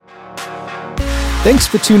Thanks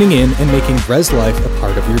for tuning in and making Res Life a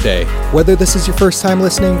part of your day. Whether this is your first time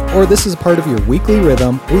listening or this is a part of your weekly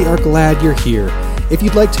rhythm, we are glad you're here. If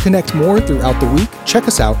you'd like to connect more throughout the week, check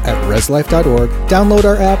us out at reslife.org, download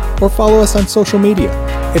our app, or follow us on social media.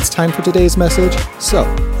 It's time for today's message, so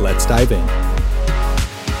let's dive in.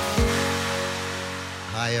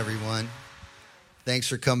 Hi, everyone. Thanks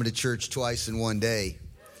for coming to church twice in one day.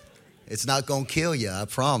 It's not going to kill you, I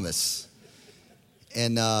promise.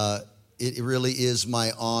 And it really is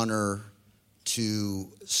my honor to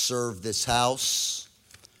serve this house,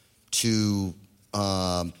 to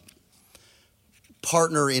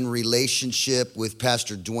partner in relationship with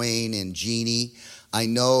Pastor Dwayne and Jeannie. I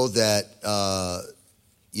know that,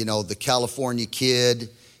 the California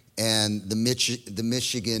kid and the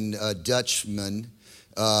Michigan Dutchman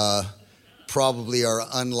probably are an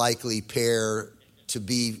unlikely pair to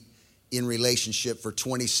be in relationship for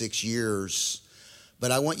 26 years.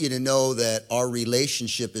 But I want you to know that our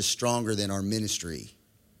relationship is stronger than our ministry.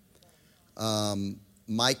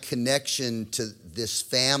 My connection to this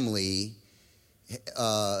family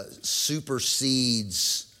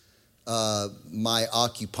supersedes my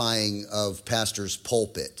occupying of pastor's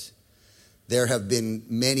pulpit. There have been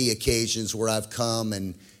many occasions where I've come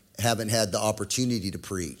and haven't had the opportunity to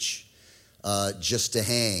preach, just to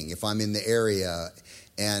hang if I'm in the area.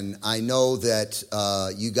 And I know that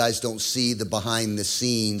you guys don't see the behind the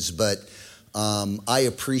scenes, but I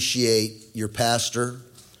appreciate your pastor.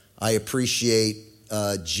 I appreciate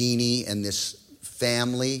Jeannie and this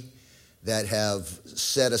family that have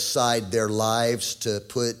set aside their lives to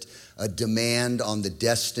put a demand on the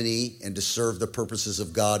destiny and to serve the purposes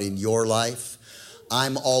of God in your life.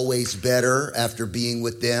 I'm always better after being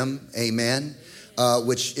with them, amen.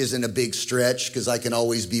 Which isn't a big stretch because I can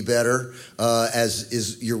always be better, as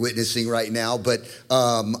is you're witnessing right now. But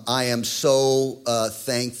I am so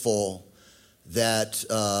thankful that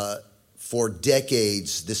for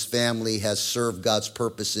decades this family has served God's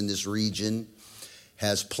purpose in this region,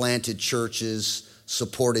 has planted churches,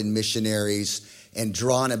 supported missionaries, and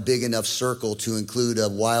drawn a big enough circle to include a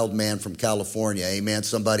wild man from California, amen,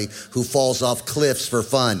 somebody who falls off cliffs for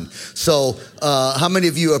fun. So how many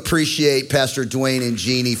of you appreciate Pastor Dwayne and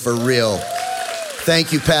Jeannie for real?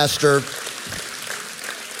 Thank you, Pastor.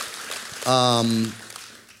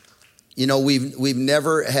 We've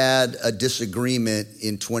never had a disagreement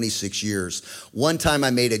in 26 years. One time I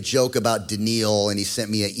made a joke about Daniil, and he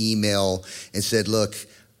sent me an email and said, look,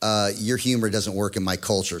 your humor doesn't work in my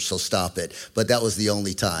culture, so stop it. But that was the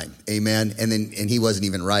only time, amen? And he wasn't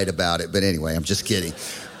even right about it. But anyway, I'm just kidding.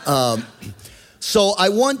 So I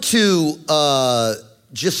want to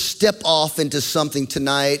just step off into something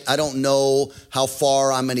tonight. I don't know how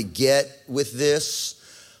far I'm going to get with this,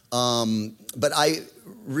 but I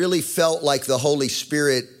really felt like the Holy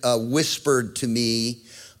Spirit whispered to me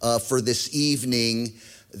for this evening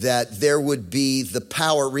that there would be the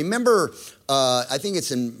power. Remember, I think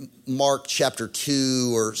it's in Mark chapter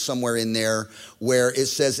 2 or somewhere in there where it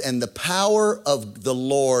says, and the power of the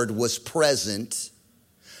Lord was present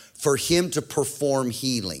for him to perform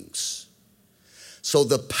healings. So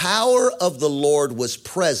the power of the Lord was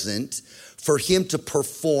present for him to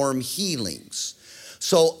perform healings.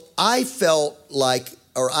 So I felt like,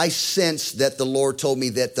 or I sensed that the Lord told me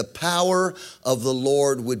that the power of the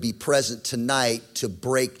Lord would be present tonight to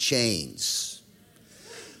break chains.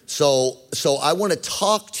 So I want to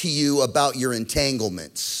talk to you about your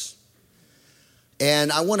entanglements.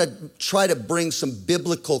 And I want to try to bring some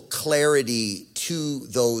biblical clarity to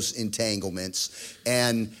those entanglements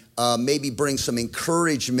and maybe bring some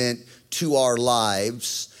encouragement to our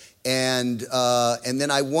lives. And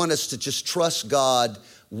then I want us to just trust God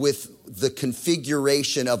with the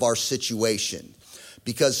configuration of our situation.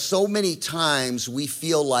 Because so many times we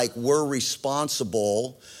feel like we're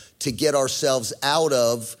responsible to get ourselves out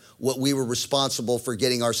of what we were responsible for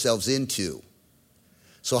getting ourselves into.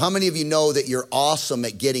 So how many of you know that you're awesome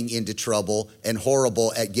at getting into trouble and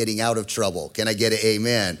horrible at getting out of trouble? Can I get an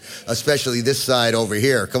amen? Especially this side over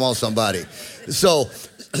here. Come on, somebody. So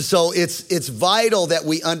it's vital that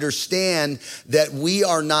we understand that we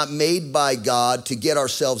are not made by God to get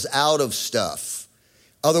ourselves out of stuff.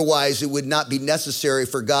 Otherwise, it would not be necessary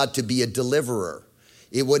for God to be a deliverer.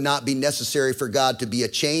 It would not be necessary for God to be a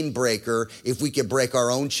chain breaker if we could break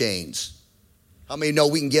our own chains. How many know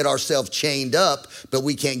we can get ourselves chained up, but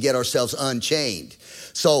we can't get ourselves unchained?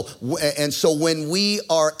 So when we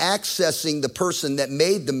are accessing the person that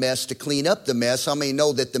made the mess to clean up the mess, how many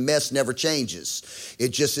know that the mess never changes? It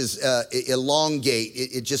just is elongate.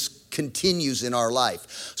 It just continues in our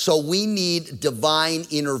life. So we need divine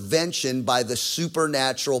intervention by the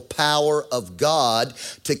supernatural power of God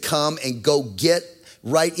to come and go get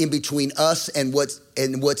right in between us and what's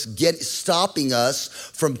stopping us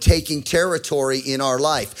from taking territory in our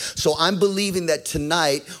life. So I'm believing that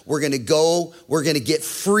tonight we're going to get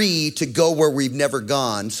free to go where we've never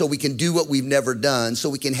gone, so we can do what we've never done, so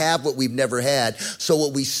we can have what we've never had, so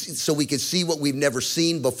we can see what we've never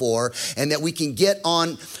seen before, and that we can get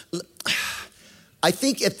on. I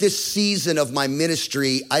think at this season of my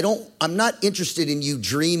ministry, I'm not interested in you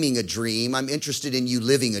dreaming a dream. I'm interested in you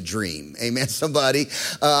living a dream. Amen, somebody.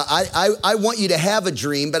 I want you to have a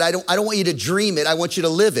dream, but I don't want you to dream it. I want you to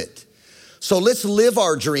live it. So let's live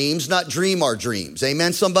our dreams, not dream our dreams.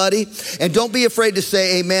 Amen, somebody? And don't be afraid to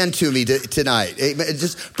say amen to me tonight. Amen.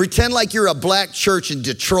 Just pretend like you're a black church in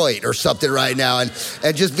Detroit or something right now and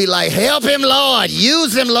just be like, help him, Lord.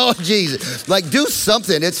 Use him, Lord Jesus. Like, do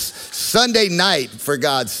something. It's Sunday night, for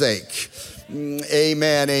God's sake.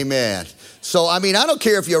 Amen, amen. So, I mean, I don't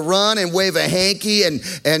care if you run and wave a hanky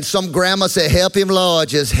and some grandma say, help him, Lord,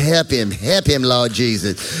 just help him, Lord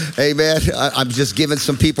Jesus. Amen. I'm just giving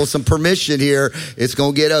some people some permission here. It's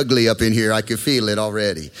going to get ugly up in here. I can feel it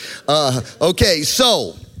already. Okay,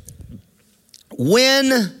 so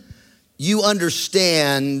when you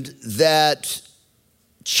understand that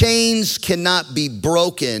chains cannot be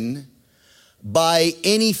broken by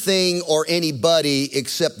anything or anybody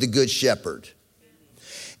except the Good Shepherd.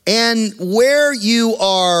 And where you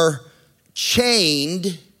are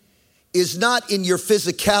chained is not in your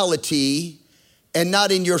physicality and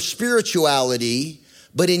not in your spirituality,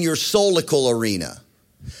 but in your soulical arena.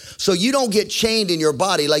 So you don't get chained in your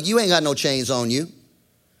body. Like, you ain't got no chains on you.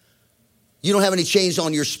 You don't have any chains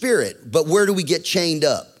on your spirit. But where do we get chained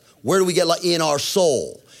up? Where do we get, like, in our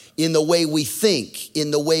soul, in the way we think, in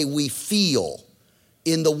the way we feel,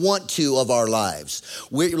 in the want to of our lives.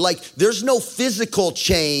 We're like, there's no physical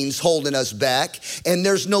chains holding us back, and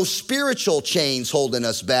there's no spiritual chains holding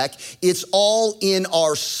us back. It's all in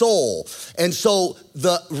our soul. And so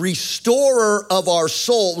the restorer of our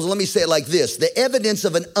soul, let me say it like this: the evidence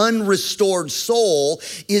of an unrestored soul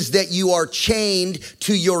is that you are chained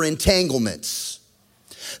to your entanglements,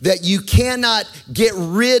 that you cannot get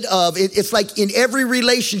rid of. It's like in every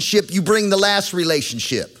relationship, you bring the last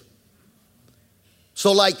relationship.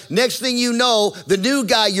 So, like, next thing you know, the new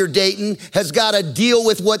guy you're dating has got to deal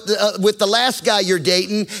with with the last guy you're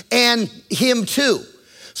dating and him too.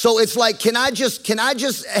 So it's like, can I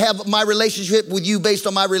just have my relationship with you based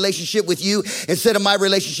on my relationship with you, instead of my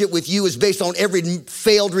relationship with you is based on every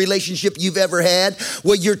failed relationship you've ever had?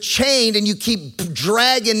 Well, you're chained and you keep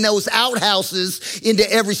dragging those outhouses into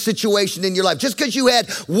every situation in your life. Just because you had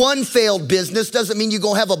one failed business doesn't mean you're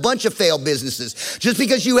going to have a bunch of failed businesses. Just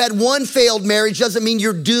because you had one failed marriage doesn't mean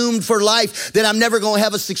you're doomed for life, that I'm never going to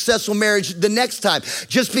have a successful marriage the next time.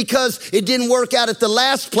 Just because it didn't work out at the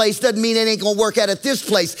last place doesn't mean it ain't going to work out at this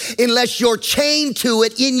place, unless you're chained to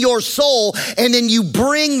it in your soul, and then you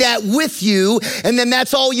bring that with you, and then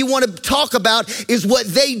that's all you want to talk about is what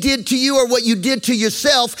they did to you or what you did to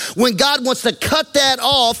yourself, when God wants to cut that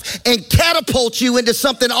off and catapult you into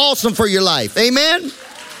something awesome for your life. Amen?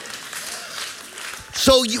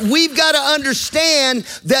 So we've got to understand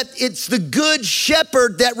that it's the Good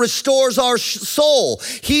Shepherd that restores our soul.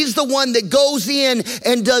 He's the one that goes in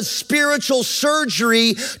and does spiritual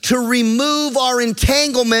surgery to remove our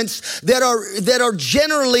entanglements that are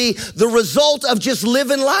generally the result of just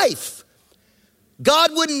living life.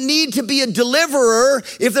 God wouldn't need to be a deliverer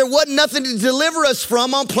if there wasn't nothing to deliver us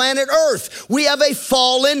from on planet Earth. We have a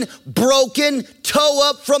fallen, broken, toe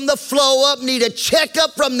up from the flow up, need a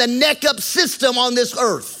checkup from the neck up system on this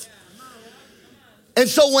earth. And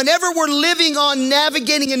so whenever we're living on,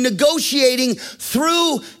 navigating and negotiating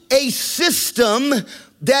through a system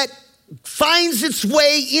that finds its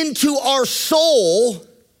way into our soul,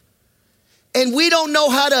 and we don't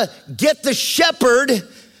know how to get the shepherd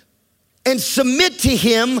and submit to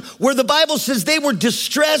him, where the Bible says they were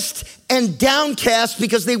distressed and downcast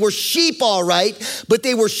because they were sheep, all right, but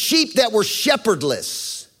they were sheep that were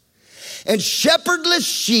shepherdless. And shepherdless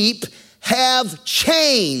sheep have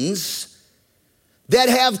chains that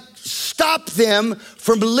have stopped them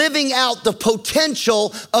from living out the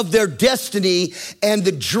potential of their destiny and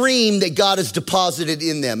the dream that God has deposited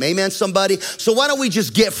in them. Amen, somebody? So why don't we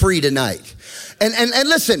just get free tonight? And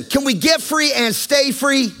listen, can we get free and stay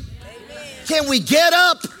free? Can we get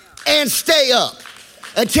up and stay up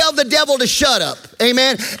and tell the devil to shut up?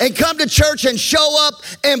 Amen. And come to church and show up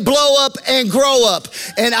and blow up and grow up.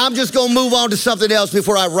 And I'm just going to move on to something else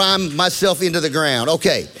before I rhyme myself into the ground.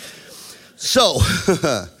 Okay. So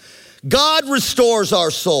God restores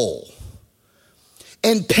our soul.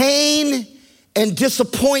 And pain and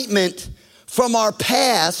disappointment from our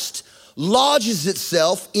past lodges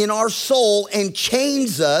itself in our soul and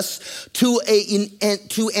chains us to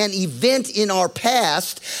an event in our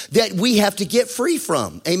past that we have to get free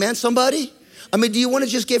from. Amen, somebody? I mean, do you want to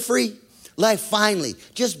just get free? Like, finally,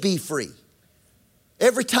 just be free.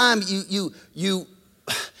 Every time you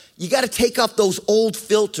got to take off those old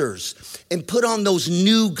filters and put on those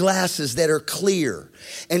new glasses that are clear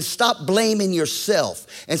and stop blaming yourself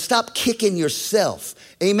and stop kicking yourself.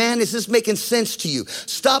 Amen? Is this making sense to you?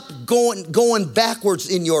 Stop going backwards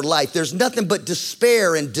in your life. There's nothing but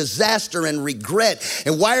despair and disaster and regret.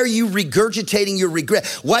 And why are you regurgitating your regret?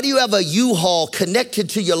 Why do you have a U-Haul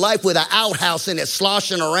connected to your life with an outhouse and it's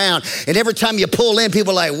sloshing around? And every time you pull in,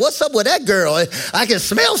 people are like, what's up with that girl? I can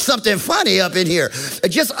smell something funny up in here.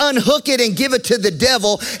 Just unhook it and give it to the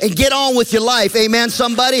devil and get on with your life. Amen,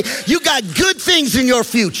 somebody? You got good things in your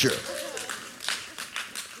future.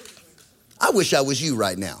 I wish I was you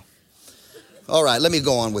right now. All right, let me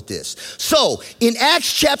go on with this. So in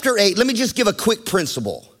Acts chapter 8, let me just give a quick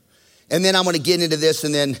principle. And then I'm going to get into this,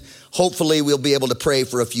 and then hopefully we'll be able to pray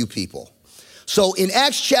for a few people. So in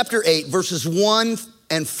Acts chapter 8, verses 1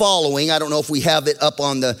 and following, I don't know if we have it up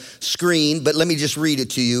on the screen, but let me just read it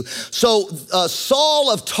to you. So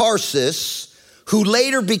Saul of Tarsus, who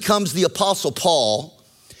later becomes the Apostle Paul,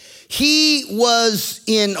 he was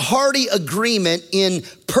in hearty agreement in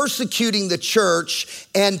persecuting the church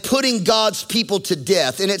and putting God's people to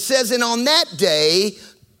death. And it says, and on that day,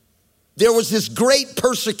 there was this great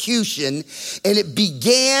persecution, and it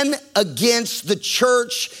began against the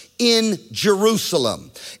church in Jerusalem.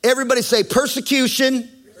 Everybody say persecution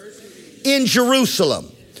in Jerusalem.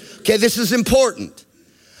 Okay, this is important.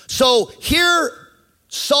 So here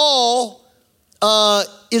Saul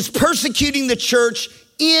is persecuting the church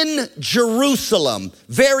in Jerusalem.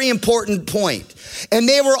 Very important point. And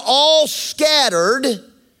they were all scattered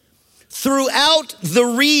throughout the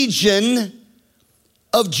region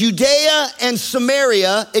of Judea and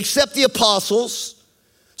Samaria, except the apostles.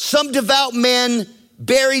 Some devout men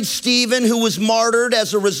buried Stephen, who was martyred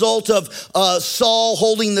as a result of Saul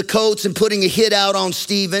holding the coats and putting a hit out on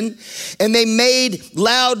Stephen. And they made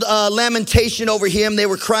loud lamentation over him. They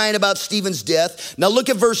were crying about Stephen's death. Now look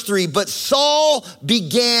at verse 3. But Saul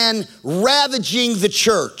began ravaging the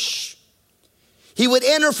church. He would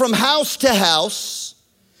enter from house to house.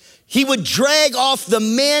 He would drag off the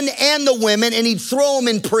men and the women, and he'd throw them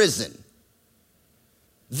in prison.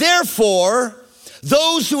 Therefore,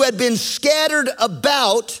 those who had been scattered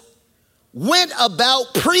about went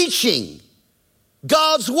about preaching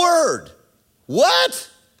God's word. What?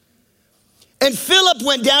 And Philip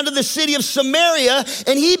went down to the city of Samaria,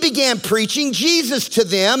 and he began preaching Jesus to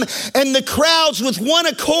them. And the crowds with one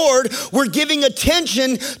accord were giving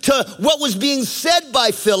attention to what was being said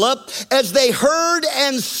by Philip as they heard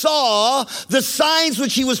and saw the signs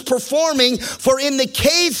which he was performing. For in the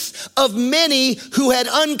case of many who had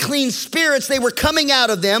unclean spirits, they were coming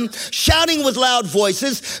out of them, shouting with loud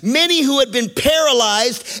voices. Many who had been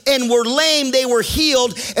paralyzed and were lame, they were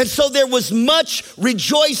healed. And so there was much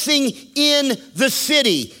rejoicing in the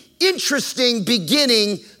city. Interesting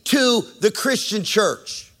beginning to the Christian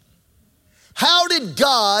church. How did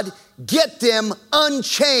God get them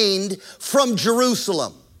unchained from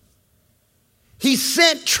Jerusalem? He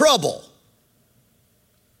sent trouble.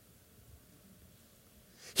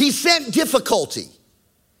 He sent difficulty.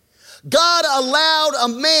 God allowed a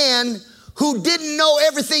man who didn't know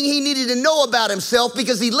everything he needed to know about himself,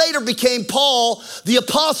 because he later became Paul the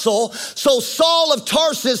apostle. So Saul of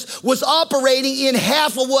Tarsus was operating in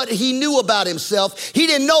half of what he knew about himself. He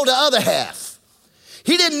didn't know the other half.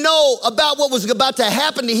 He didn't know about what was about to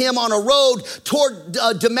happen to him on a road toward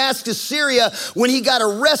Damascus, Syria, when he got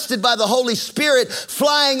arrested by the Holy Spirit,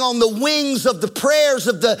 flying on the wings of the prayers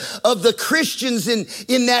of the Christians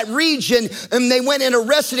in that region. And they went and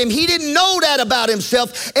arrested him. He didn't know that about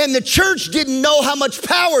himself, and the church didn't know how much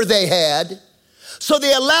power they had. So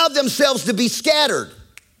they allowed themselves to be scattered.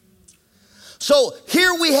 So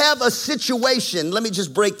here we have a situation. Let me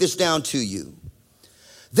just break this down to you.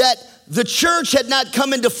 That the church had not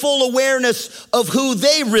come into full awareness of who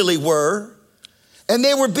they really were, and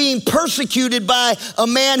they were being persecuted by a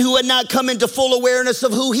man who had not come into full awareness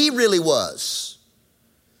of who he really was.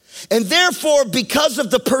 And therefore, because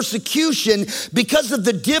of the persecution, because of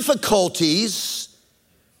the difficulties,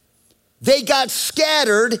 they got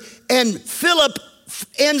scattered, and Philip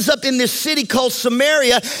ends up in this city called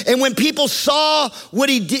Samaria. And when people saw what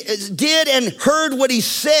he did and heard what he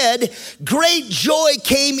said, great joy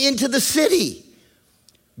came into the city.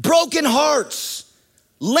 Broken hearts,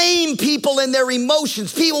 lame people and their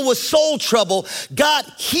emotions, people with soul trouble got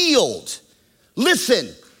healed. Listen,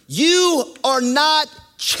 you are not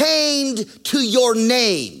chained to your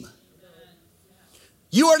name.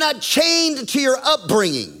 You are not chained to your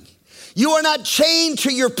upbringing. You are not chained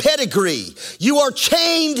to your pedigree. You are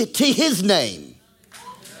chained to his name.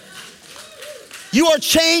 You are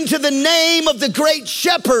chained to the name of the great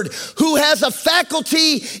shepherd who has a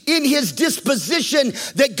faculty in his disposition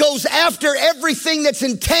that goes after everything that's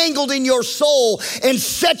entangled in your soul and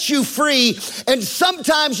sets you free. And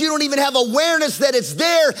sometimes you don't even have awareness that it's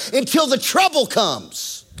there until the trouble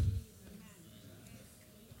comes.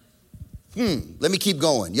 Let me keep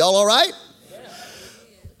going. Y'all all right?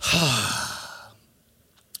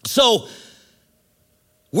 So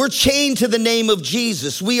we're chained to the name of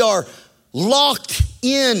Jesus. We are locked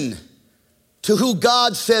in to who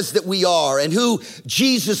God says that we are and who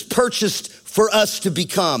Jesus purchased for us to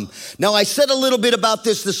become. Now, I said a little bit about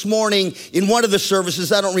this morning in one of the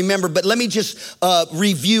services. I don't remember, but let me just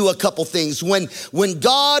review a couple things. When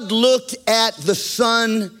God looked at the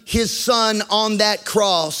Son, his Son on that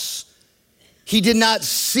cross, he did not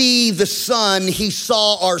see the Son, he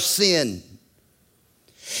saw our sin.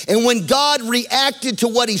 And when God reacted to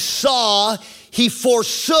what he saw, he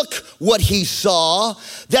forsook what he saw.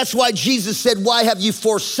 That's why Jesus said, "Why have you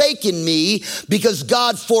forsaken me?" Because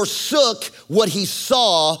God forsook what he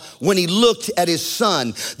saw when he looked at his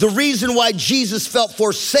Son. The reason why Jesus felt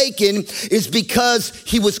forsaken is because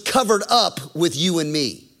he was covered up with you and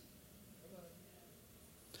me,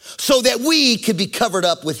 so that we could be covered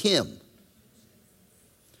up with him.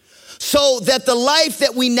 So that the life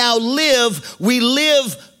that we now live, we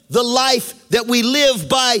live the life that we live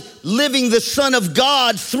by living the Son of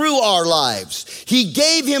God through our lives. He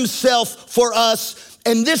gave himself for us,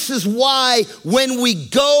 and this is why when we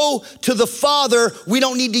go to the Father, we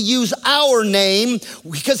don't need to use our name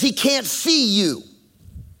because he can't see you.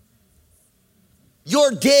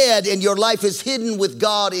 You're dead and your life is hidden with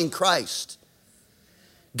God in Christ.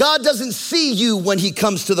 God doesn't see you when he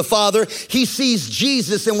comes to the Father. He sees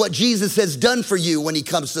Jesus and what Jesus has done for you when he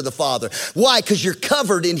comes to the Father. Why? Because you're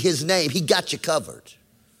covered in his name. He got you covered.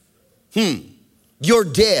 You're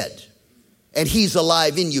dead and he's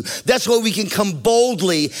alive in you. That's why we can come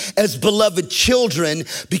boldly as beloved children,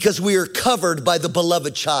 because we are covered by the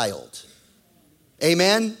beloved child.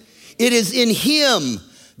 Amen? It is in him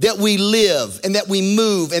that we live and that we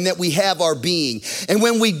move and that we have our being. And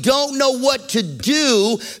when we don't know what to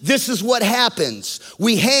do, this is what happens.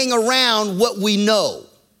 We hang around what we know.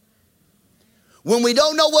 When we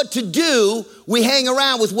don't know what to do, we hang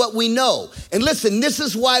around with what we know. And listen, this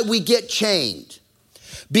is why we get chained.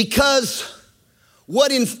 Because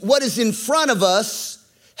what is in front of us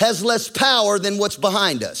has less power than what's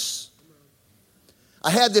behind us. I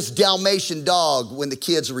had this Dalmatian dog when the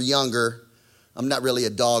kids were younger. I'm not really a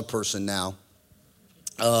dog person now.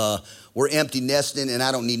 We're empty nesting and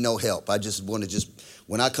I don't need no help. I just want to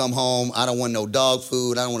when I come home, I don't want no dog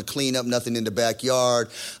food. I don't want to clean up nothing in the backyard.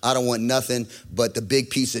 I don't want nothing but the big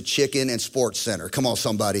piece of chicken and Sports Center. Come on,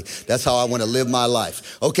 somebody. That's how I want to live my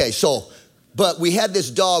life. Okay, but we had this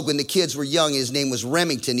dog when the kids were young. His name was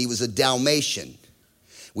Remington. He was a Dalmatian.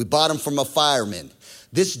 We bought him from a fireman.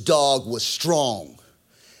 This dog was strong.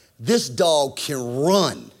 This dog can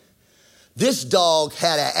run. This dog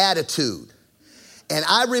had an attitude. And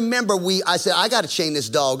I remember I said, I got to chain this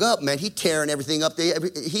dog up, man. He tearing everything up there.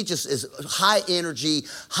 He just is a high energy,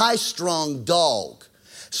 high strung dog.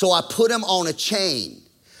 So I put him on a chain.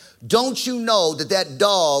 Don't you know that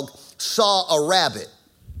dog saw a rabbit?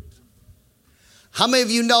 How many of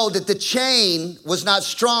you know that the chain was not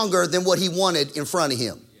stronger than what he wanted in front of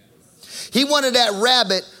him? He wanted that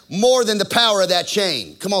rabbit more than the power of that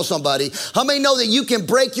chain. Come on, somebody. How many know that you can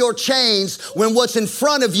break your chains when what's in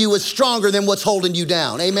front of you is stronger than what's holding you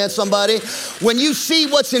down? Amen, somebody? When you see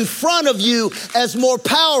what's in front of you as more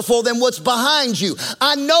powerful than what's behind you.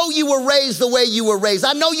 I know you were raised the way you were raised.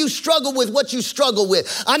 I know you struggle with what you struggle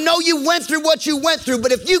with. I know you went through what you went through,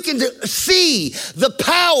 but if you can see the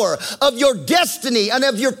power of your destiny and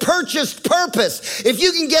of your purchased purpose, if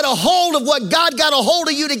you can get a hold of what God got a hold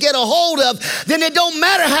of you to get a hold of, then it don't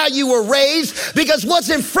matter how you were raised, because what's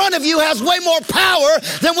in front of you has way more power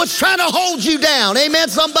than what's trying to hold you down. Amen,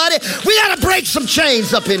 somebody? We got to break some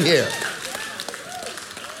chains up in here.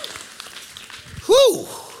 Whew.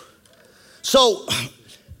 So,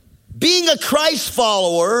 being a Christ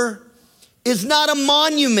follower is not a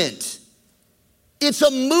monument. It's a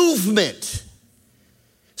movement.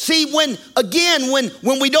 See, when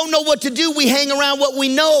we don't know what to do, we hang around what we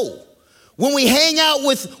know. When we hang out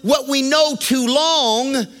with what we know too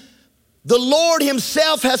long, The Lord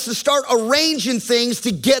himself has to start arranging things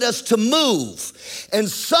to get us to move. And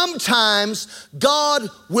sometimes God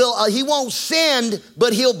will, he won't send,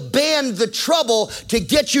 but he'll bend the trouble to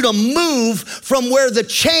get you to move from where the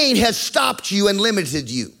chain has stopped you and limited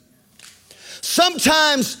you.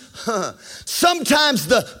 Sometimes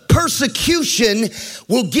the persecution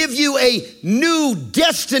will give you a new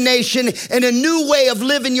destination and a new way of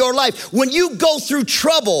living your life. When you go through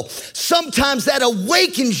trouble, sometimes that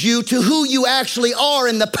awakens you to who you actually are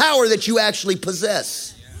and the power that you actually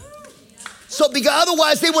possess. So because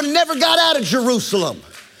otherwise they would have never got out of Jerusalem.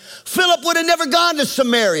 Philip would have never gone to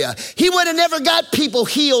Samaria. He would have never got people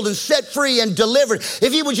healed and set free and delivered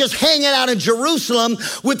if he was just hanging out in Jerusalem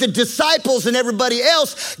with the disciples and everybody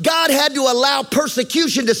else. God had to allow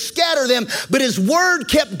persecution to scatter them, but his word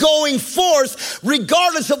kept going forth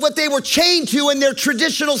regardless of what they were chained to in their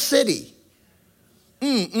traditional city.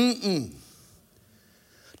 Doesn't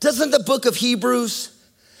the book of Hebrews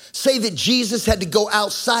say that Jesus had to go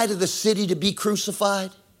outside of the city to be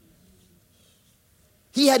crucified?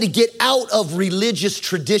 He had to get out of religious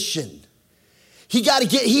tradition. He had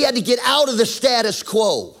to get out of the status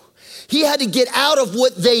quo. He had to get out of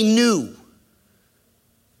what they knew.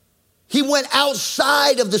 He went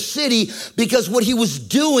outside of the city because what he was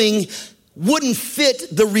doing wouldn't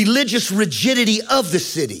fit the religious rigidity of the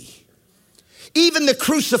city. Even the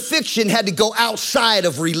crucifixion had to go outside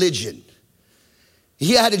of religion.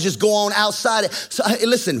 He had to just go on outside. So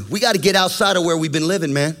listen, we got to get outside of where we've been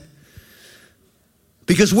living, man.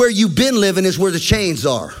 Because where you've been living is where the chains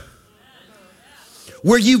are.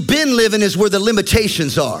 Where you've been living is where the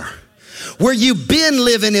limitations are. Where you've been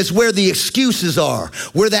living is where the excuses are,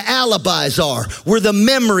 where the alibis are, where the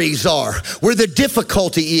memories are, where the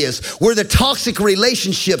difficulty is, where the toxic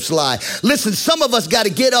relationships lie. Listen, some of us got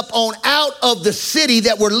to get up on out of the city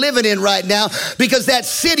that we're living in right now, because that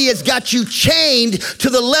city has got you chained to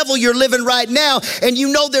the level you're living right now, and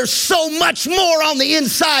you know there's so much more on the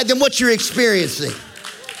inside than what you're experiencing.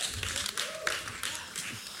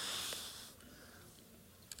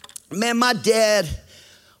 Man, my dad,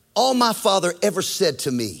 all my father ever said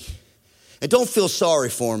to me, and don't feel sorry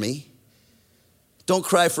for me. Don't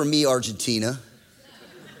cry for me, Argentina.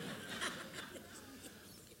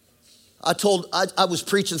 I was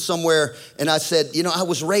preaching somewhere and I said, I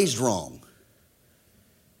was raised wrong.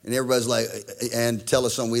 And everybody's like, and tell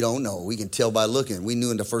us something we don't know. We can tell by looking. We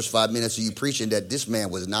knew in the first 5 minutes of you preaching that this man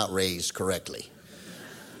was not raised correctly.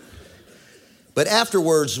 But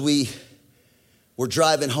afterwards, we were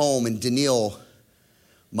driving home and Danielle,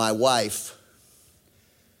 my wife,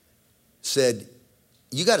 said,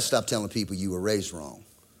 you got to stop telling people you were raised wrong.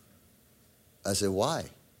 I said, why?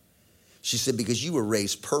 She said, because you were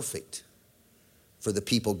raised perfect for the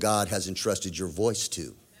people God has entrusted your voice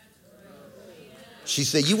to. She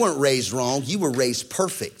said, you weren't raised wrong. You were raised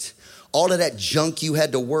perfect. All of that junk you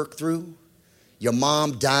had to work through, your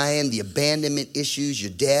mom dying, the abandonment issues, your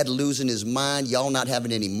dad losing his mind, y'all not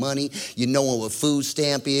having any money, you knowing what food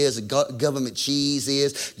stamp is, government cheese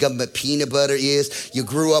is, government peanut butter is. You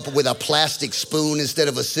grew up with a plastic spoon instead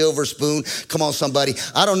of a silver spoon. Come on, somebody.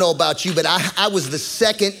 I don't know about you, but I was the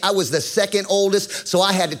second oldest, so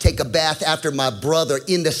I had to take a bath after my brother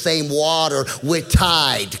in the same water with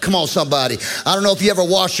Tide. Come on, somebody. I don't know if you ever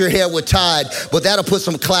wash your hair with Tide, but that'll put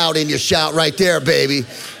some cloud in your shout right there, baby.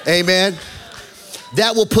 Amen.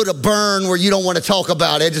 That will put a burn where you don't want to talk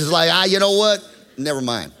about it. It's just like, you know what? Never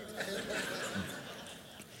mind.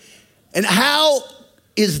 And how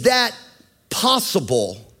is that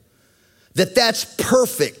possible that that's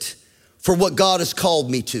perfect for what God has called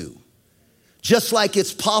me to? Just like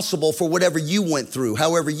it's possible for whatever you went through,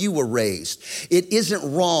 however you were raised. It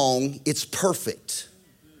isn't wrong, it's perfect.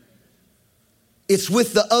 It's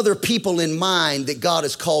with the other people in mind that God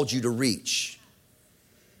has called you to reach.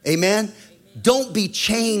 Amen? Don't be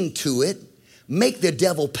chained to it. Make the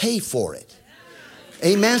devil pay for it.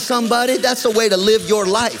 Amen, somebody? That's a way to live your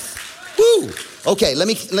life. Woo. Okay, let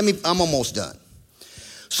me, I'm almost done.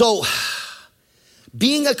 So,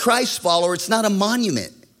 being a Christ follower, it's not a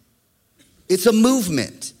monument. It's a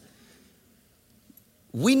movement.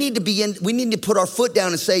 We need to put our foot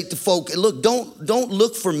down and say to folk, look, don't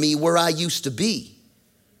look for me where I used to be,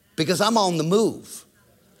 because I'm on the move.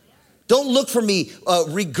 Don't look for me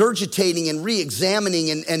regurgitating and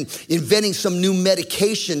re-examining and inventing some new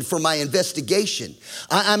medication for my investigation.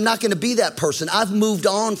 I'm not going to be that person. I've moved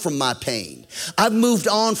on from my pain. I've moved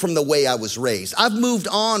on from the way I was raised. I've moved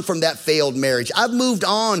on from that failed marriage. I've moved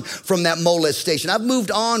on from that molestation. I've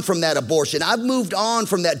moved on from that abortion. I've moved on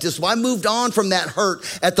from that discipline. I moved on from that hurt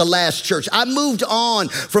at the last church. I've moved on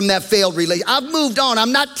from that failed relationship. I've moved on.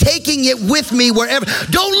 I'm not taking it with me wherever.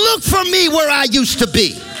 Don't look for me where I used to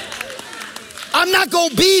be. I'm not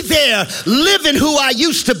going to be there living who I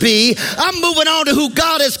used to be. I'm moving on to who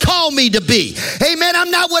God has called me to be. Amen. I'm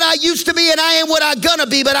not what I used to be and I ain't what I'm going to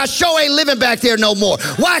be, but I sure ain't living back there no more.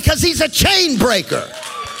 Why? Because he's a chain breaker.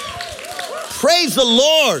 Praise the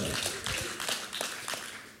Lord.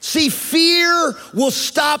 See, fear will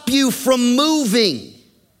stop you from moving.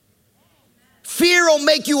 Fear will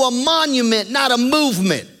make you a monument, not a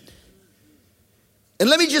movement. And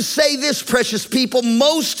let me just say this, precious people,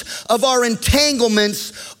 most of our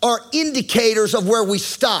entanglements are indicators of where we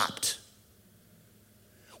stopped.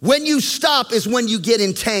 When you stop is when you get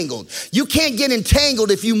entangled. You can't get entangled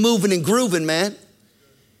if you moving and grooving, man.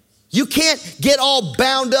 You can't get all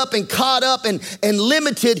bound up and caught up and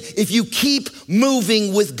limited if you keep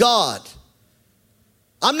moving with God.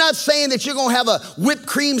 I'm not saying that you're going to have a whipped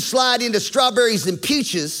cream slide into strawberries and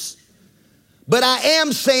peaches. But I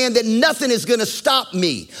am saying that nothing is going to stop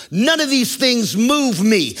me. None of these things move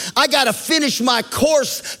me. I got to finish my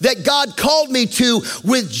course that God called me to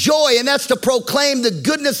with joy, and that's to proclaim the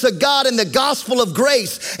goodness of God and the gospel of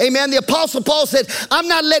grace. Amen. The Apostle Paul said, I'm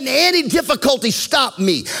not letting any difficulty stop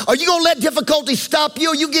me. Are you going to let difficulty stop you?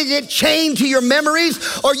 Are you going to get chained to your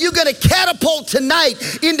memories? Or are you going to catapult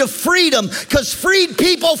tonight into freedom? Because freed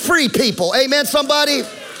people, free people. Amen, somebody?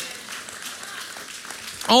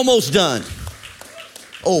 Almost done.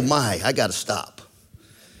 Oh my, I got to stop.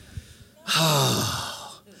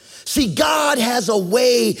 See, God has a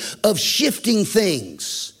way of shifting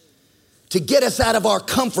things to get us out of our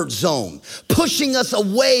comfort zone, pushing us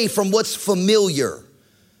away from what's familiar.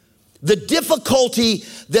 The difficulty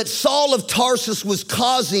that Saul of Tarsus was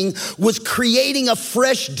causing was creating a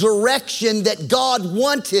fresh direction that God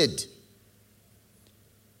wanted.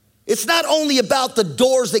 It's not only about the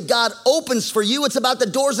doors that God opens for you, it's about the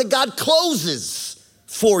doors that God closes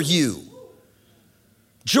for you.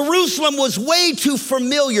 Jerusalem was way too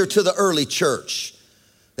familiar to the early church.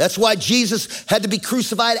 That's why Jesus had to be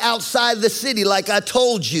crucified outside the city, like I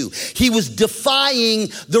told you. He was defying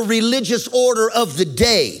the religious order of the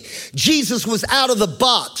day. Jesus was out of the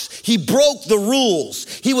box. He broke the rules.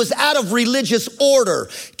 He was out of religious order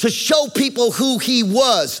to show people who he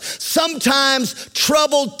was. Sometimes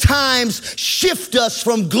troubled times shift us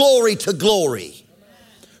from glory to glory,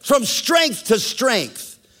 from strength to strength.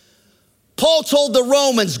 Paul told the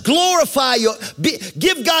Romans,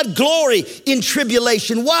 give God glory in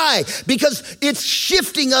tribulation. Why? Because it's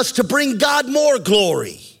shifting us to bring God more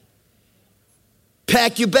glory.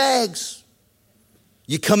 Pack your bags.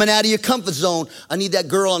 You're coming out of your comfort zone. I need that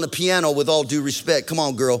girl on the piano, with all due respect. Come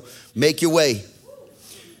on, girl. Make your way.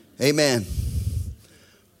 Amen.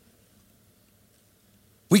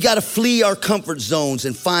 We got to flee our comfort zones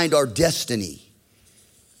and find our destiny.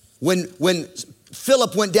 When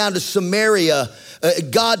Philip went down to Samaria,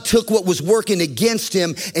 God took what was working against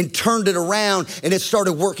him and turned it around, and it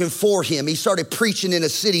started working for him. He started preaching in a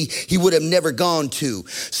city he would have never gone to.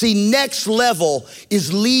 See, next level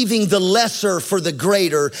is leaving the lesser for the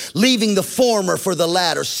greater, leaving the former for the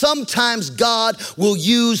latter. Sometimes God will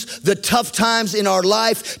use the tough times in our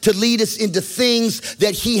life to lead us into things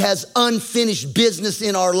that he has unfinished business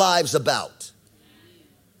in our lives about.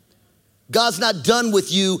 God's not done with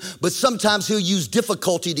you, but sometimes he'll use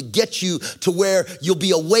difficulty to get you to where you'll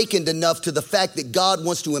be awakened enough to the fact that God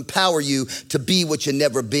wants to empower you to be what you've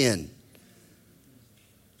never been.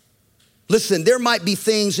 Listen, there might be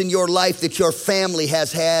things in your life that your family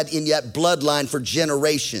has had in that bloodline for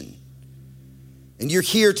generation. And you're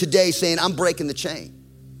here today saying, I'm breaking the chain.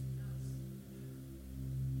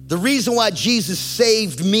 The reason why Jesus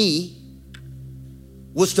saved me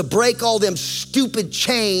was to break all them stupid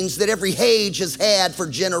chains that every age has had for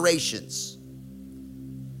generations.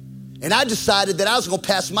 And I decided that I was going to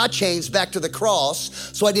pass my chains back to the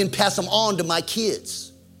cross so I didn't pass them on to my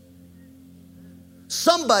kids.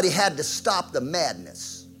 Somebody had to stop the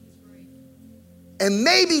madness. And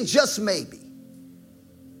maybe, just maybe,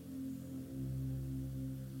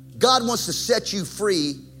 God wants to set you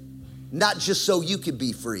free, not just so you can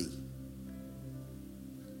be free,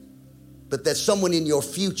 but that someone in your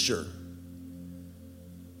future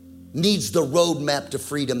needs the roadmap to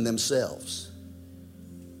freedom themselves.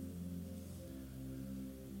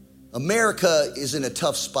 America is in a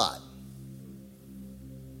tough spot.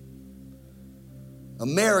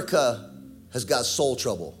 America has got soul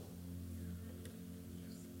trouble.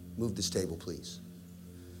 Move this table, please.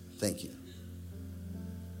 Thank you.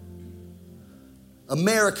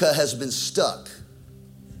 America has been stuck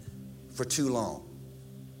for too long.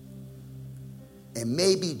 And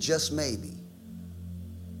maybe, just maybe,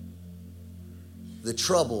 the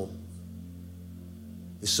trouble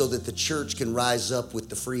is so that the church can rise up with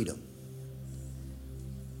the freedom.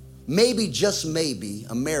 Maybe, just maybe,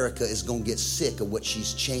 America is going to get sick of what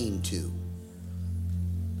she's chained to.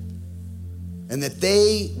 And that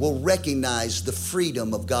they will recognize the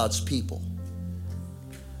freedom of God's people.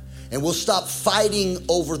 And we'll stop fighting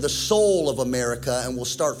over the soul of America and we'll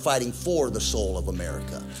start fighting for the soul of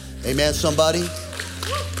America. Amen, somebody?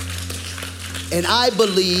 And I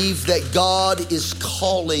believe that God is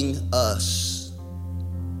calling us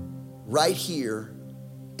right here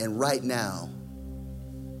and right now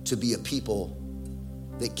to be a people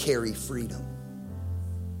that carry freedom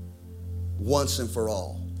once and for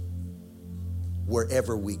all,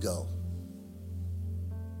 wherever we go.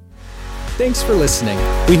 Thanks for listening.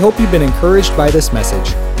 We hope you've been encouraged by this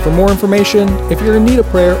message. For more information, if you're in need of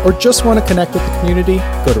prayer or just want to connect with the community,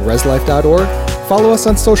 go to reslife.org, follow us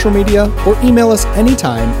on social media, or email us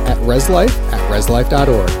anytime at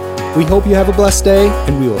reslife@reslife.org. We hope you have a blessed day,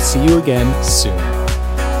 and we will see you again soon.